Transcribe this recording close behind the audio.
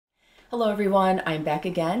Hello everyone, I'm back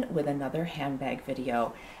again with another handbag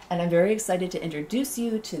video, and I'm very excited to introduce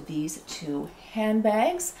you to these two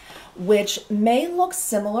handbags, which may look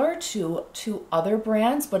similar to other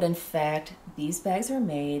brands, but in fact these bags are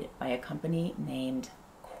made by a company named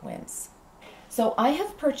Quince. So I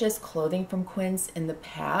have purchased clothing from Quince in the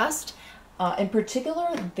past, in particular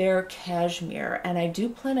their cashmere, and I do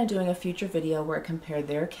plan on doing a future video where I compare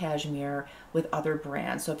their cashmere with other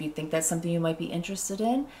brands. So if you think that's something you might be interested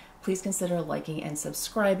in, please consider liking and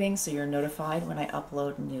subscribing so you're notified when I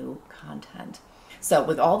upload new content. So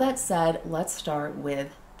with all that said, let's start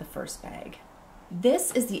with the first bag.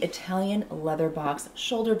 This is the Italian leather box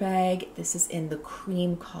shoulder bag. This is in the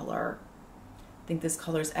cream color. I think this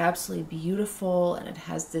color is absolutely beautiful and it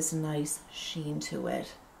has this nice sheen to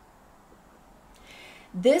it.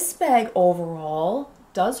 This bag overall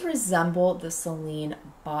does resemble the Celine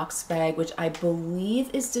box bag, which I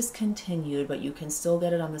believe is discontinued, but you can still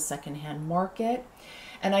get it on the secondhand market.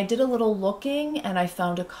 And I did a little looking and I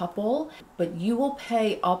found a couple, but you will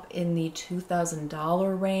pay up in the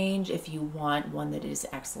 $2,000 range if you want one that is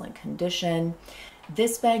excellent condition.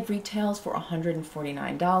 This bag retails for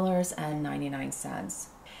 $149.99.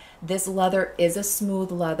 This leather is a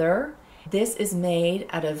smooth leather. This is made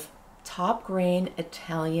out of top grain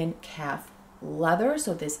Italian calf leather,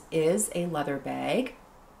 so this is a leather bag.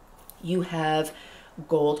 You have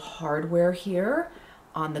gold hardware here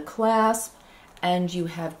on the clasp, and you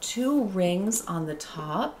have two rings on the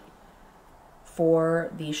top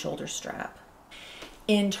for the shoulder strap.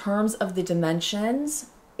 In terms of the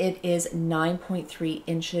dimensions, it is 9.3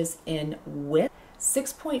 inches in width,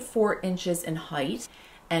 6.4 inches in height,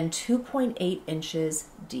 and 2.8 inches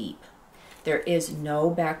deep. There is no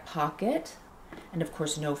back pocket, and of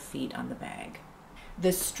course no feet on the bag.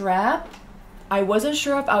 The strap, I wasn't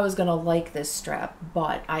sure if I was gonna like this strap,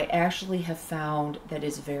 but I actually have found that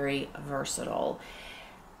it's very versatile.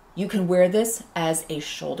 You can wear this as a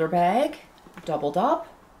shoulder bag, doubled up.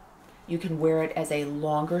 You can wear it as a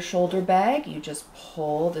longer shoulder bag. You just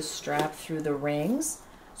pull the strap through the rings.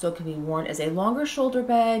 So it can be worn as a longer shoulder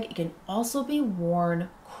bag. It can also be worn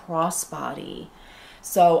crossbody.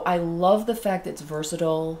 So I love the fact that it's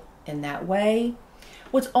versatile in that way.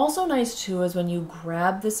 What's also nice too is when you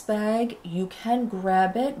grab this bag, you can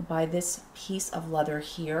grab it by this piece of leather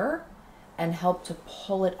here and help to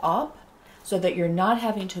pull it up so that you're not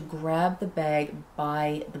having to grab the bag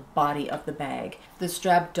by the body of the bag. The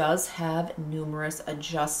strap does have numerous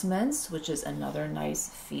adjustments, which is another nice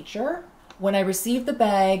feature. When I received the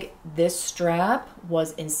bag, this strap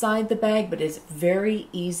was inside the bag, but it's very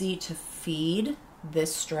easy to feed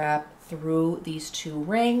this strap through these two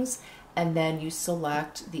rings, and then you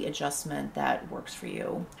select the adjustment that works for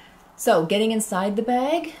you. So getting inside the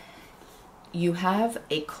bag, you have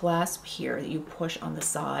a clasp here that you push on the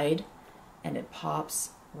side and it pops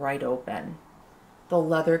right open. The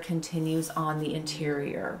leather continues on the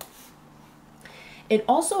interior. It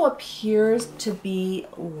also appears to be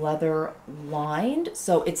leather lined,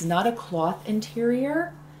 so it's not a cloth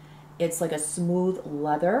interior. It's like a smooth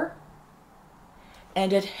leather.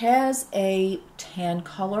 And it has a tan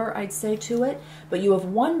color, I'd say, to it. But you have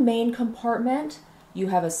one main compartment. You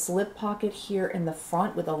have a slip pocket here in the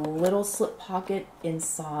front with a little slip pocket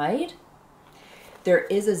inside. There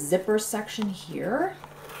is a zipper section here.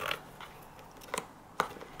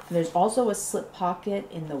 And there's also a slip pocket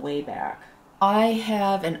in the way back. I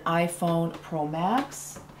have an iPhone Pro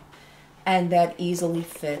Max, and that easily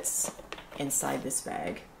fits inside this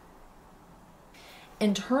bag.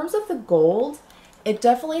 In terms of the gold, it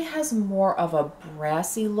definitely has more of a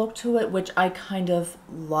brassy look to it, which I kind of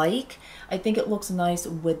like. I think it looks nice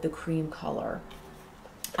with the cream color.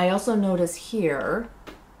 I also notice here,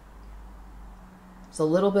 there's a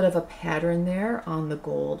little bit of a pattern there on the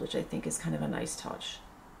gold, which I think is kind of a nice touch.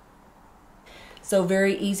 So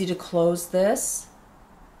very easy to close this,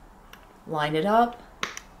 line it up,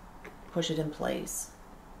 push it in place.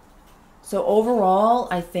 So overall,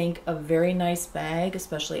 I think a very nice bag,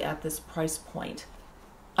 especially at this price point.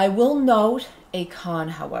 I will note a con,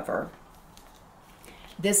 however.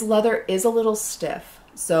 This leather is a little stiff,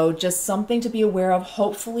 so just something to be aware of.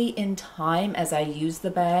 Hopefully in time, as I use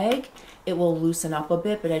the bag, it will loosen up a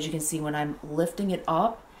bit, but as you can see, when I'm lifting it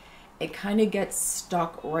up, it kind of gets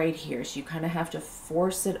stuck right here. So you kind of have to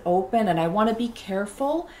force it open, and I want to be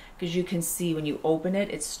careful because you can see when you open it,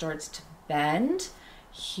 it starts to bend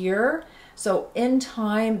here. So in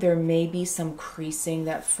time, there may be some creasing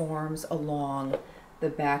that forms along the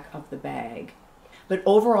back of the bag. But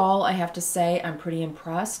overall, I have to say I'm pretty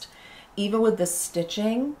impressed. Even with the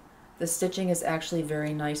stitching is actually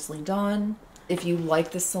very nicely done. if you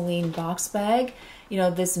like the Celine box bag, you know,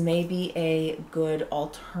 this may be a good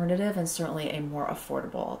alternative and certainly a more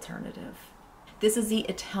affordable alternative. This is the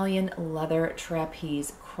Italian leather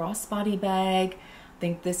trapeze crossbody bag. I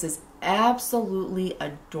think this is absolutely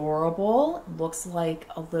adorable. Looks like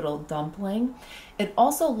a little dumpling. It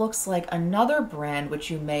also looks like another brand which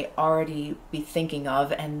you may already be thinking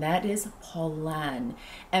of, and that is Polene,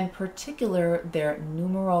 in particular their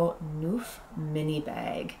Numero 9 mini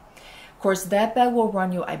bag. Of course, that bag will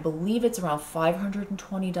run you, I believe it's around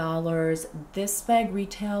 $520. This bag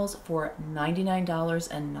retails for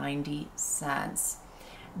 $99.90.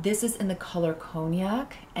 This is in the color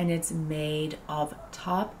cognac, and it's made of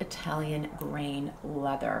top Italian grain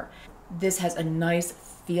leather. This has a nice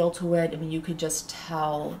feel to it. I mean, you could just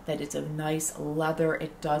tell that it's a nice leather.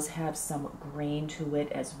 It does have some grain to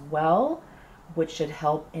it as well, which should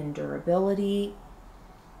help in durability.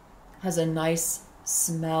 Has a nice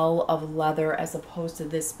smell of leather as opposed to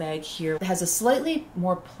this bag here. It has a slightly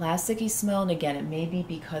more plasticky smell, and again, it may be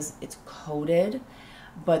because it's coated,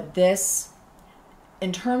 but this,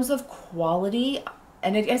 in terms of quality,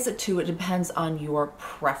 and I guess it too, it depends on your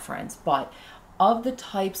preference, but of the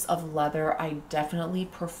types of leather, I definitely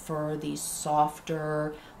prefer these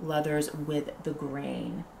softer leathers with the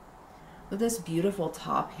grain. With this beautiful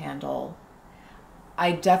top handle.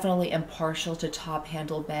 I definitely am partial to top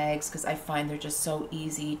handle bags because I find they're just so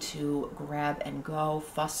easy to grab and go,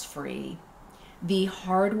 fuss-free. The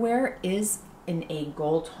hardware is in a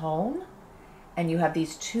gold tone, and you have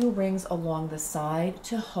these 2 rings along the side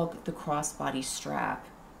to hook the crossbody strap,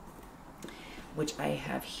 which I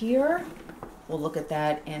have here. We'll look at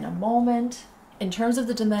that in a moment. In terms of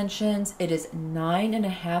the dimensions, it is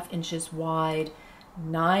 9.5 inches wide,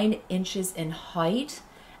 9 inches in height,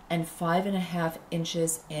 and 5.5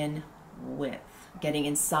 inches in width. Getting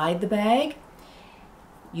inside the bag,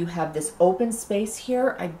 you have this open space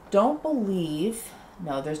here. I don't believe,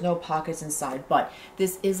 no, there's no pockets inside, but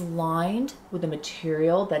this is lined with a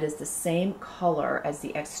material that is the same color as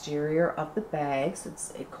the exterior of the bag, so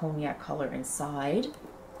it's a cognac color inside.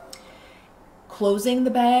 Closing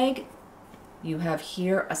the bag, you have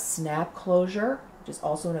here a snap closure, which is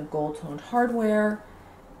also in a gold-toned hardware,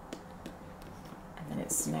 and it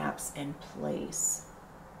snaps in place.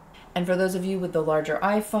 And for those of you with the larger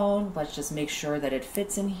iPhone, let's just make sure that it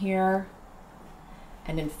fits in here.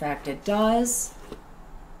 And in fact, it does.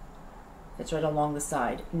 It's right along the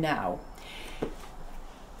side. Now,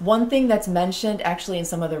 one thing that's mentioned actually in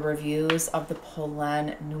some of the reviews of the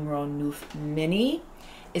Polene Numero 9 Mini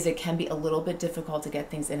is it can be a little bit difficult to get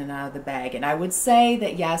things in and out of the bag. And I would say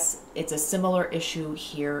that yes, it's a similar issue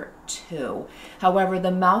here too. However,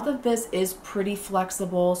 the mouth of this is pretty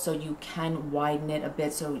flexible, so you can widen it a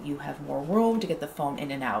bit so you have more room to get the phone in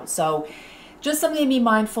and out. So just something to be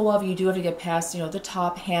mindful of. You do have to get past, you know, the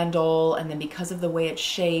top handle, and then because of the way it's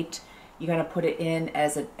shaped, you're gonna put it in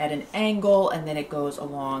as at an angle, and then it goes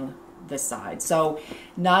along the side. So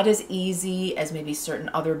not as easy as maybe certain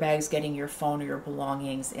other bags getting your phone or your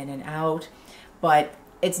belongings in and out, but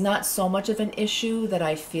it's not so much of an issue that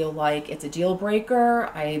I feel like it's a deal breaker.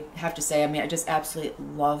 I have to say, I mean, I just absolutely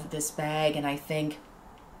love this bag, and I think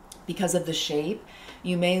because of the shape,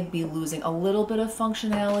 you may be losing a little bit of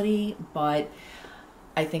functionality, but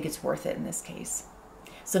I think it's worth it in this case.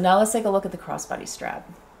 So now let's take a look at the crossbody strap.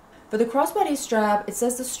 For the crossbody strap, it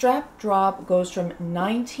says the strap drop goes from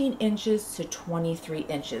 19 inches to 23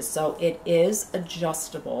 inches. So it is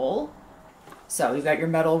adjustable. So you've got your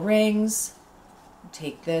metal rings.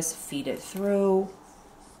 Take this, feed it through,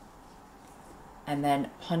 and then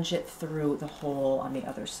punch it through the hole on the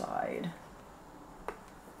other side.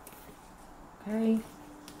 Okay.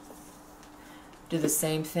 Do the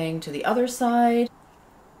same thing to the other side.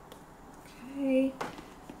 Okay.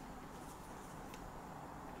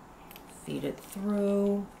 Feed it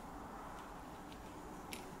through,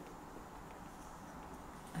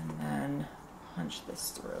 and then punch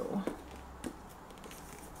this through.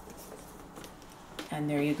 And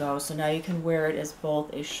there you go. So now you can wear it as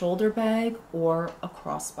both a shoulder bag or a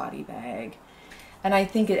crossbody bag. And I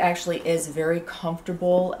think it actually is very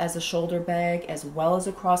comfortable as a shoulder bag as well as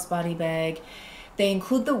a crossbody bag. They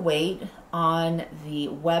include the weight on the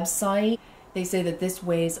website. They say that this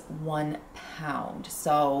weighs 1 pound.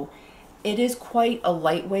 So it is quite a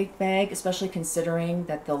lightweight bag, especially considering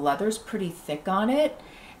that the leather's pretty thick on it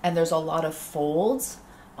and there's a lot of folds.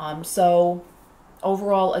 So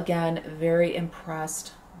overall, again, very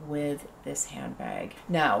impressed with this handbag.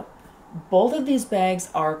 Now, both of these bags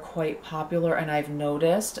are quite popular, and I've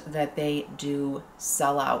noticed that they do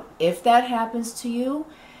sell out. If that happens to you,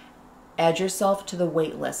 add yourself to the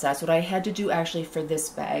wait list. That's what I had to do actually for this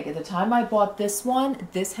bag. At the time I bought this one,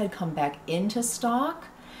 this had come back into stock,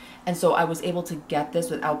 and so I was able to get this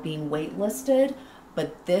without being waitlisted.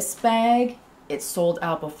 But this bag, it sold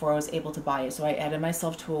out before I was able to buy it. So I added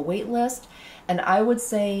myself to a wait list, and I would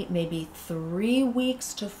say maybe 3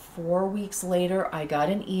 weeks to 4 weeks later, I got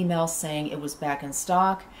an email saying it was back in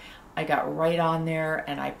stock. I got right on there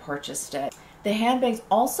and I purchased it. The handbags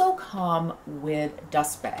also come with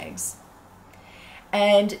dust bags.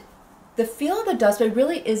 And the feel of the dust bag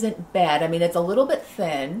really isn't bad. I mean, it's a little bit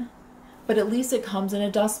thin, but at least it comes in a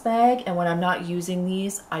dust bag. And when I'm not using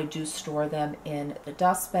these, I do store them in the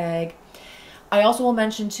dust bag. I also will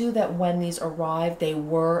mention too that when these arrived, they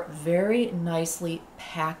were very nicely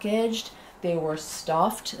packaged. They were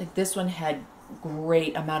stuffed. Like this one had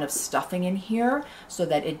great amount of stuffing in here so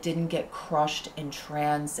that it didn't get crushed in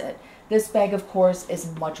transit. This bag, of course,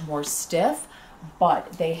 is much more stiff,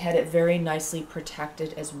 but they had it very nicely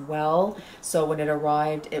protected as well. So when it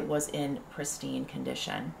arrived, it was in pristine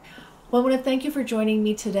condition. Well, I want to thank you for joining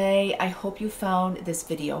me today. I hope you found this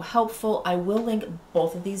video helpful. I will link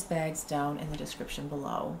both of these bags down in the description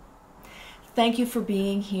below. Thank you for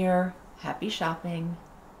being here. Happy shopping.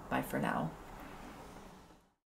 Bye for now.